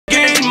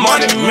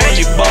money, man,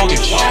 you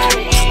bogus.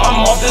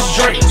 I'm off this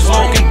drink,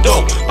 smoking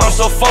dope, I'm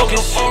so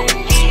focused.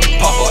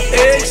 Pop a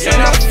eggs and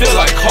I feel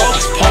like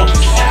hocus pocus.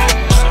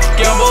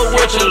 Gamble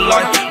with your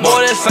life,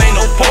 boy, this ain't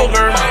no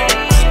poker.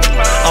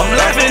 I'm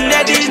laughing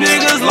at these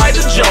niggas like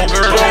the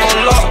Joker.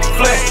 Roll up,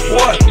 flex,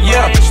 what?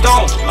 Yeah,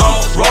 stone, I'm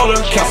a roller.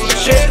 Count some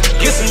shit,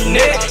 get some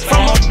neck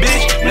from a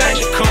bitch, now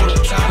you cooler.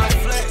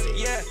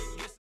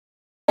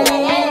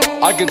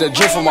 I get the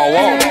drip from my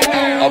wall.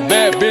 A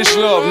bad bitch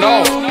love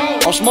no.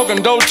 I'm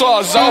smoking dope to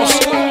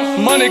exhaust.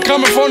 Money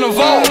coming from the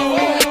vault.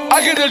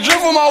 I get the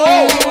drip from my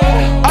wall.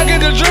 I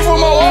get the drip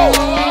from my wall.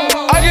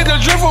 I get the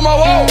drip from my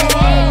wall.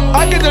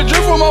 I get the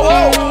drip from my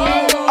wall.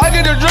 I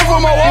get the drip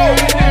from my wall.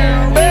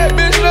 Bad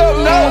bitch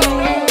love no.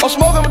 I'm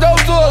smoking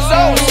dope to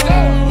exhaust.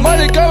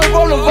 Money coming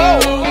from the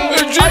vault.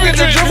 I get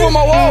the drip from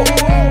my wall.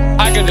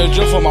 I get the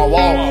drip from my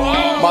wall.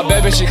 My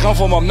baby she come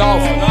from up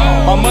north.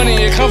 My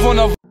money it come from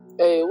the.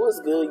 Hey, what's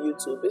good,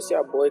 YouTube? It's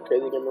your boy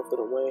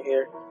CrazyGamerFTW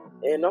here,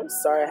 and I'm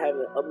sorry I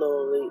haven't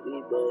uploaded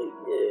lately, but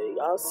yeah,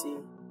 y'all see,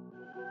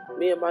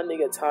 me and my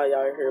nigga Ty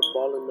out here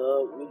balling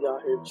up. We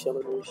out here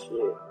chilling and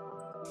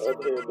shit,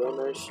 up here doing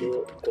our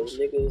shit, cause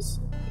niggas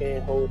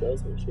can't hold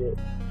us and shit.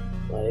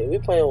 Like, we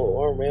playing with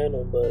one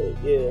random, but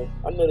yeah,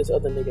 I know this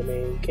other nigga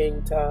named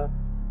KingTy.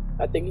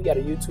 I think he got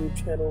a YouTube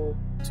channel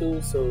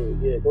too, so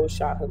yeah, go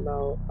shout him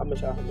out. I'ma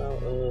shout him out.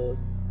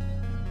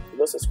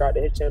 Go subscribe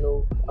to his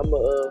channel. I'ma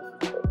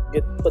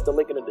put the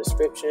link in the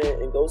description,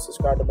 and go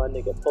subscribe to my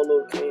nigga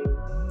Polo King.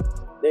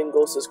 Then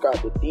go subscribe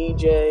to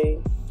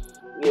DJ.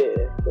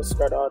 Yeah, go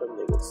subscribe to all them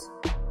niggas.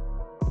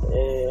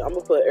 And I'm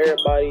gonna put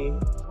everybody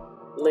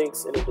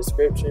links in the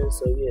description.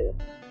 So yeah,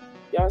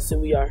 y'all see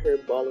we out here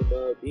balling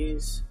up.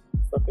 These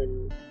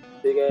fucking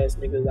big ass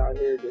niggas out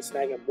here just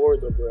snagging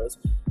boards over us.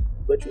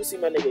 But you see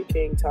my nigga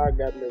KingTy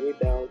grabbing the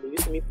rebound. You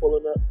see me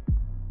pulling up,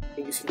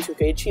 and you see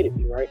 2K cheated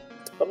me, right?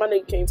 But my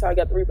nigga KingTy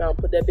got the rebound,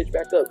 put that bitch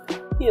back up.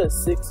 He a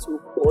 6'2"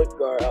 point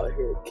guard out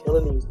here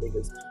killing these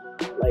niggas.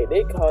 Like,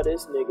 they call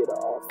this nigga the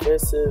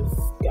offensive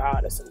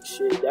god or some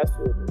shit. That's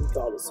what he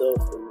called himself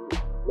and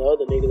the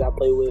other niggas I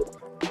play with.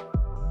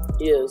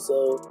 Yeah,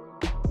 so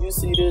you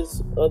see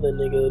this other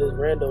nigga, this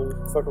random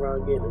fuck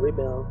around getting the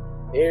rebound.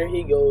 Here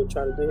he go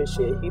trying to do his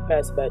shit. He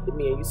passed it back to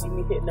me, and you see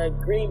me hitting that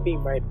green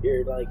beam right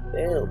there. Like,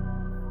 damn.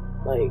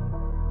 Like,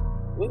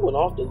 we went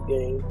off this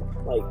game.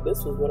 Like,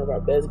 this was one of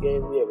our best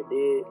games we ever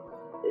did.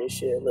 And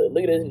shit,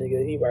 look at this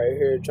nigga. He right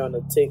here trying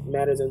to take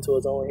matters into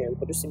his own hands.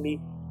 But you see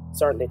me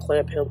starting to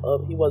clamp him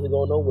up. He wasn't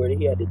going nowhere.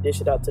 He had to dish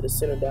it out to the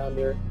center down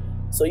there.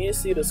 So you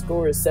see the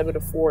score is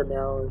 7-4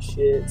 now and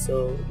shit.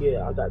 So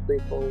yeah, I got 3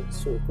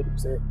 points,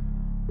 50%.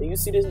 And you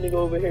see this nigga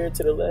over here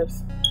to the left.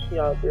 He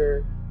out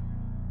there.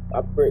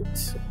 I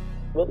bricked.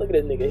 But look at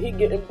this nigga. He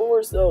getting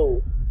boards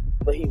though.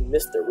 But he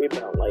missed the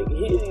rebound. Like,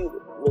 he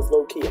was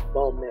low-key a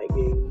bum that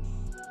game.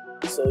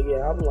 So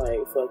yeah, I'm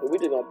like, fuck it, we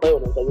just gonna play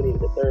with him because we needed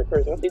the third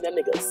person. I think that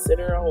nigga a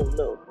center, I don't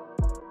know.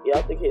 Yeah,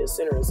 I think he a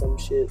center or some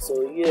shit.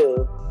 So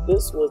yeah,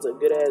 this was a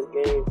good ass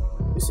game.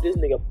 You see this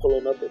nigga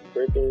pulling up and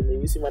breaking,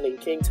 and you see my nigga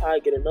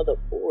KingTy get another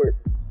board.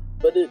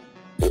 But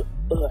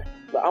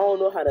but I don't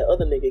know how that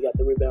other nigga got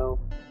the rebound.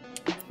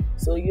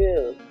 So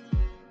yeah,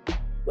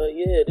 but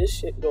yeah, this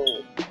shit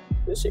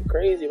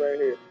crazy right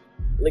here.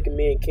 Look at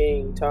me and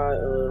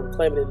KingTy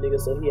claiming this nigga,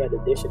 so he had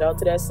to dish it out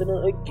to that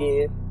center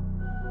again.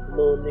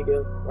 Little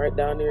nigga right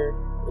down there,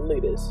 and look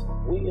at this.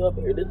 We up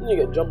here. This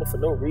nigga jumping for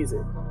no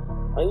reason.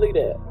 Like, look at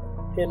that.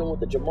 Hitting him with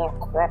the Jamal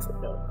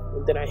Crawford though.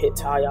 And then I hit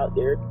Ty out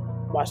there.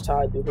 Watch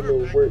Ty do his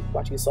little work.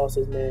 Watch he sauce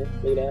his man.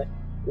 Look at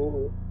that.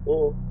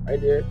 Ooh, right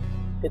there.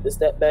 Hit the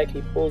step back.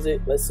 He pulls it.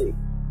 Let's see.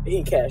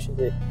 He cashes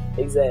it.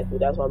 Exactly.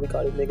 That's why we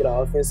call this nigga the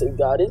offensive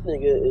guy. This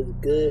nigga is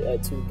good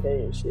at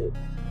 2K and shit.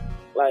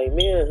 Like,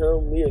 me and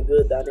him, we a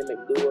good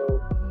dynamic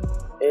duo.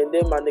 And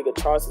then my nigga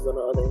Charles is on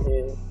the other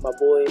hand. My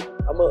boy,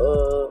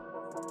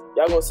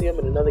 y'all gonna see him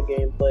in another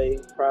gameplay,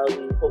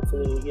 probably,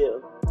 hopefully, yeah.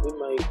 We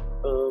might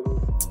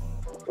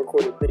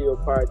record a video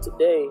prior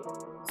today.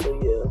 So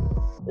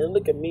yeah. And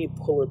look at me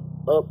pulling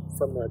up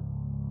from the,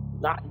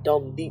 not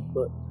dumb deep,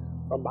 but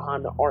from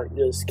behind the arc,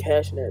 just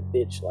cashing that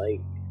bitch. Like,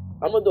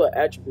 I'm gonna do an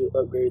attribute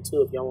upgrade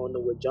too if y'all wanna know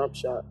what jump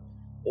shot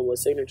and what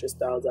signature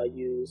styles I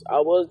use. I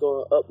was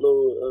gonna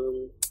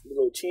upload the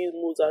little cheese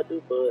moves I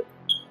do, but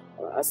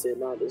I said,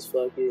 nah, just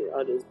fuck it.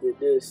 I just did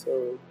this.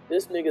 So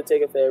this nigga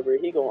taking forever.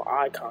 He going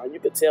icon. You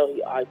could tell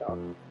he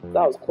icon.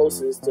 I was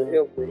closest to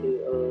him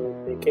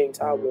than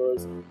KingTy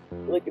was.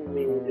 Look at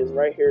me, just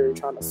right here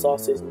trying to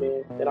sauce this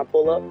man. Then I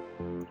pull up.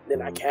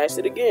 Then I cash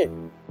it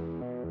again.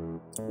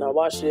 Now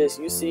watch this.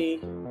 You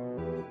see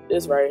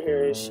this right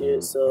here and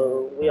shit.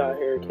 So we out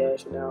here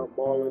cashing out,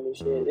 balling and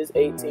shit. It's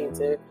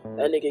 18-10.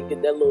 That nigga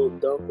get that little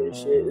dunk and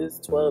shit. It's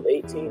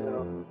 12-18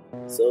 now.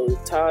 So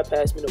Ty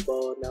passed me the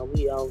ball. Now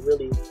we out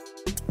really.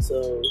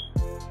 So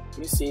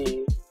you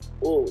see,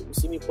 oh, you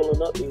see me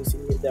pulling up, and you see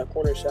me hit that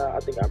corner shot. I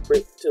think I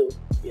bricked too.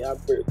 Yeah, I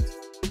bricked.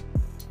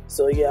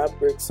 So yeah, I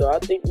bricked. So I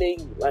think they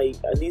like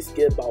at least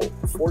get about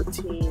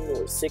 14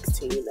 or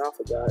 16. I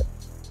forgot,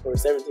 or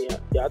 17.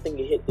 Yeah, I think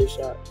he hit this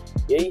shot.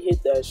 Yeah, he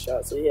hit that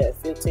shot. So he had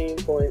 15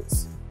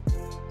 points.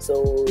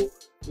 So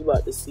you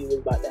about to see what's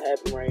about to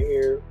happen right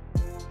here.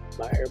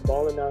 My hair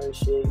balling out and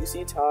shit. You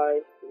see Ty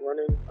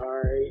running.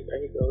 Alright,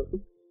 there he goes.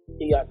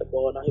 He got the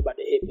ball. Now he about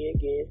to hit me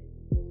again.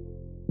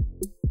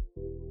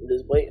 I'm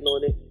just waiting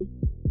on it.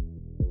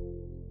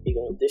 He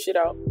gonna dish it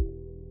out.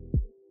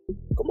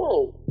 Come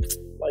on.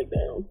 Like,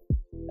 damn.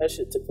 That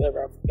shit took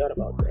forever. I forgot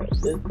about that.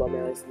 This bum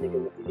ass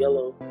nigga with the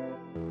yellow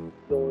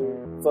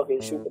going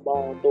fucking shoot the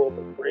ball and throw up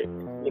a brick.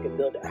 Nigga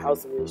built a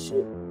house in this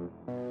shit.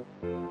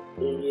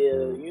 And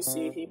yeah, you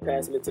see he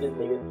passing it to this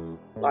nigga.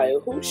 Like,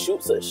 who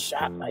shoots a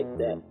shot like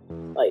that?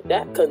 Like,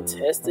 that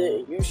contested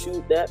and you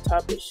shoot that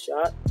type of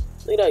shot?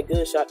 Look at that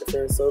good shot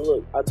defense. So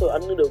look, I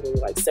knew there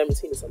was like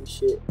 17 or some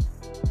shit.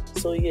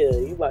 So yeah,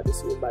 you about to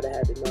see what's about to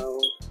happen now.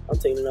 I'm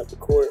taking it up the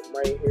court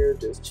right here,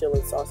 just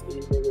chilling, saucing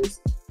these niggas.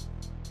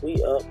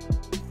 We up.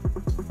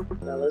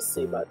 Now let's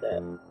see about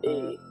that.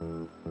 Hey,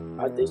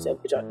 I dish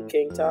that bitch out to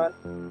KingTy.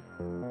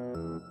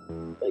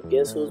 But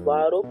guess who's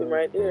wide open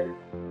right there?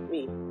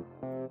 Me.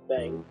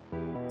 Bang.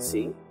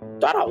 See?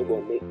 Thought I was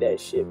gonna make that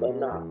shit, but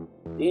nah.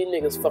 These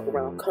niggas fuck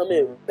around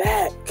coming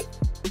back.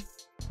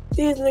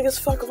 These niggas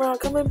fuck around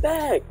coming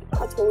back.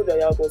 I told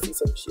y'all gonna see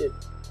some shit.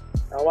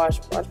 Now watch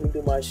me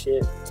do my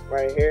shit.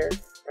 Right here,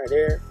 right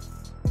there.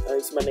 Now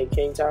you see my name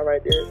KingTy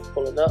right there,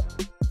 pulling up.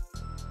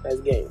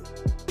 That's game.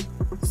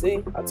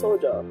 See, I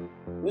told y'all.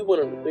 We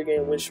went on a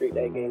 3-game win streak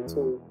that game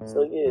too.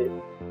 So yeah,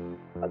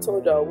 I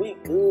told y'all we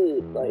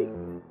good. Like,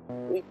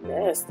 we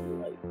nasty.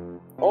 Like,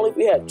 only if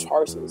we had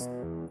Charces,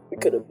 we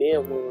could have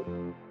been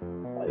one.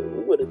 Like,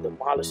 we would have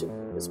demolished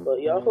this.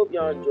 But y'all, hope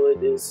y'all enjoyed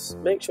this.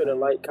 Make sure to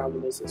like,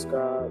 comment, and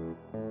subscribe.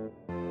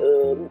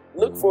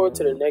 Look forward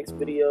to the next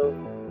video.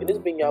 And this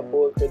been y'all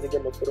boy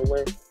CrazyGamer for the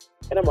win.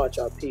 And I'm out,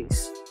 y'all.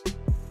 Peace.